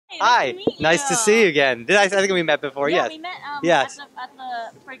Hi, nice to see you again. I think we met before. Yeah, Yes. we met Yes. at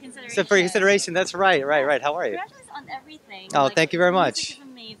the for consideration. So for consideration, that's right. How are you? Congratulations on everything. Oh, thank you very the much. music is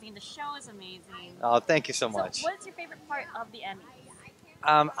amazing. The show is amazing. Oh, thank you so So, much. what's your favorite part of the Emmys?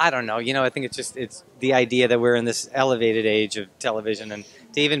 I don't know. I think it's the idea that we're in this elevated age of television, and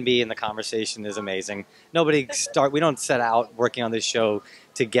to even be in the conversation is amazing. We don't set out working on this show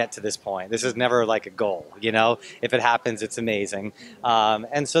to get to this point. This is never like a goal, If it happens, it's amazing,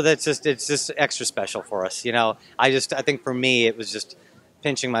 and so it's just extra special for us, I think for me it was just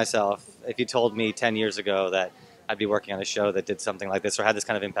pinching myself. If you told me 10 years ago that I'd be working on a show that did something like this or had this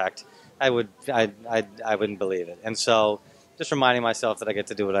kind of impact, I wouldn't believe it, and so. Just reminding myself that I get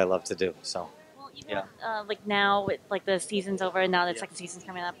to do what I love to do. So, well, even like now, with like the season's over, and now the second season's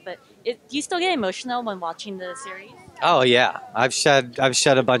coming up. But do you still get emotional when watching the series? Oh yeah, I've shed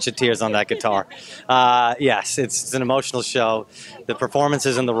a bunch of tears on that guitar. Yes, it's an emotional show. The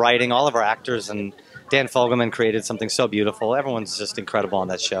performances and the writing, all of our actors, and Dan Fogelman created something so beautiful. Everyone's just incredible on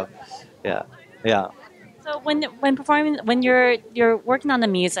that show. Yeah. So when performing, when you're working on the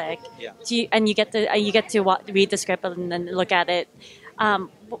music, and you get to read the script and then look at it,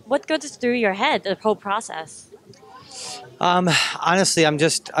 what goes through your head the whole process? Honestly,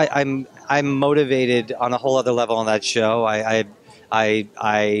 I'm motivated on a whole other level on that show. I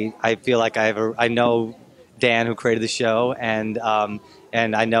feel like I know Dan, who created the show, and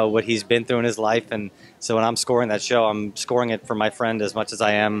I know what he's been through in his life, and so when I'm scoring that show, I'm scoring it for my friend as much as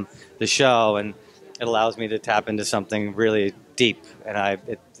I am the show, and it allows me to tap into something really deep, and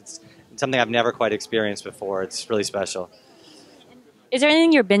it's something I've never quite experienced before. It's really special. Is there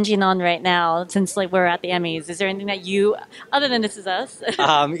anything you're binging on right now since we're at the Emmys? Is there anything that other than This Is Us?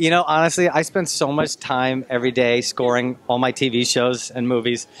 Honestly, I spend so much time every day scoring all my TV shows and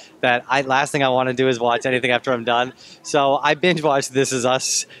movies that last thing I want to do is watch anything after I'm done. So I binge watch This Is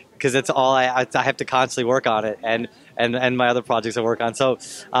Us because it's all I have to constantly work on it, and my other projects I work on. So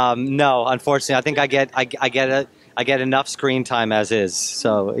no, unfortunately, I think I get enough screen time as is.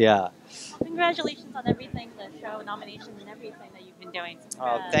 So yeah. Well, congratulations on everything, the show nominations and everything that you've been doing.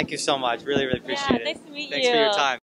 Oh, thank you so much. Really, really appreciate it. Nice to meet you. Thanks for your time.